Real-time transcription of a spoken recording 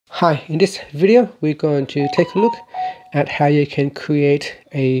Hi, in this video we're going to take a look at how you can create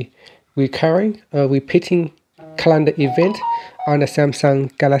a recurring or repeating calendar event on the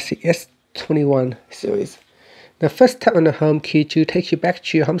Samsung Galaxy S21 series. Now first tap on the home key to take you back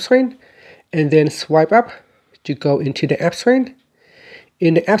to your home screen, and then swipe up to go into the app screen.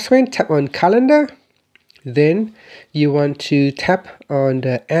 In the app screen, tap on calendar. Then you want to tap on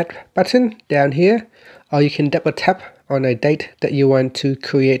the add button down here, or you can double tap on a date that you want to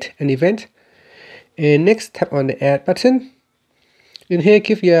create an event. And next, tap on the add button. In here,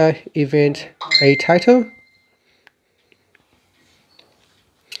 give your event a title.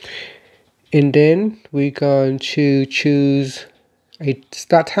 And then we're going to choose a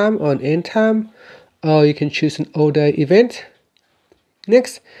start time or an end time, or you can choose an all-day event.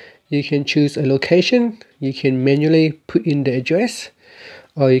 Next, you can choose a location. You can manually put in the address,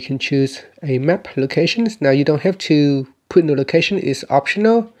 or you can choose a map locations. Now you don't have to put in the location, it's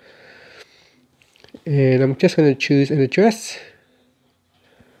optional. And I'm just going to choose an address.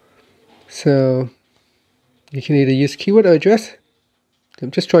 So you can either use keyword or address.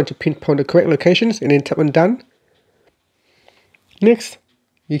 I'm just trying to pinpoint the correct locations, and then tap on done. Next,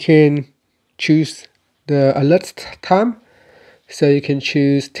 you can choose the alert time. So you can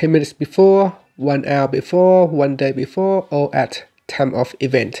choose 10 minutes before, 1 hour before, 1 day before, or at time of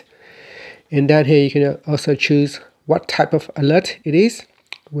event. And down here you can also choose what type of alert it is,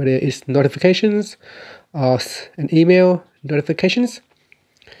 whether it's notifications or an email notifications.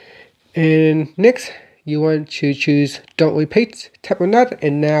 And next, you want to choose don't repeat. Tap on that,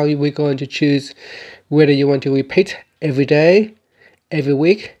 and now we're going to choose whether you want to repeat every day, every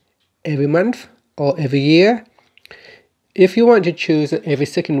week, every month, or every year. If you want to choose every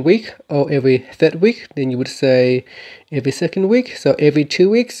second week or every third week, then you would say every second week. So every 2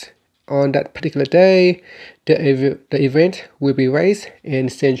 weeks on that particular day, the event will be raised and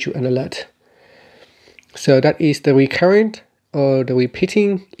send you an alert. So that is the recurrent or the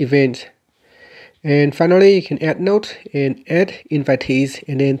repeating event. And finally, you can add note and add invitees,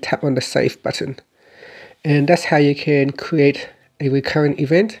 and then tap on the save button. And that's how you can create a recurrent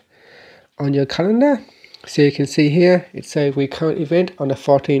event on your calendar. So you can see here, it's a recurrent event on the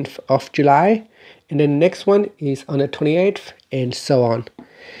 14th of July, and then the next one is on the 28th, and so on.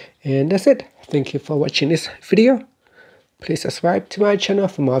 And that's it. Thank you for watching this video. Please subscribe to my channel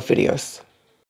for more videos.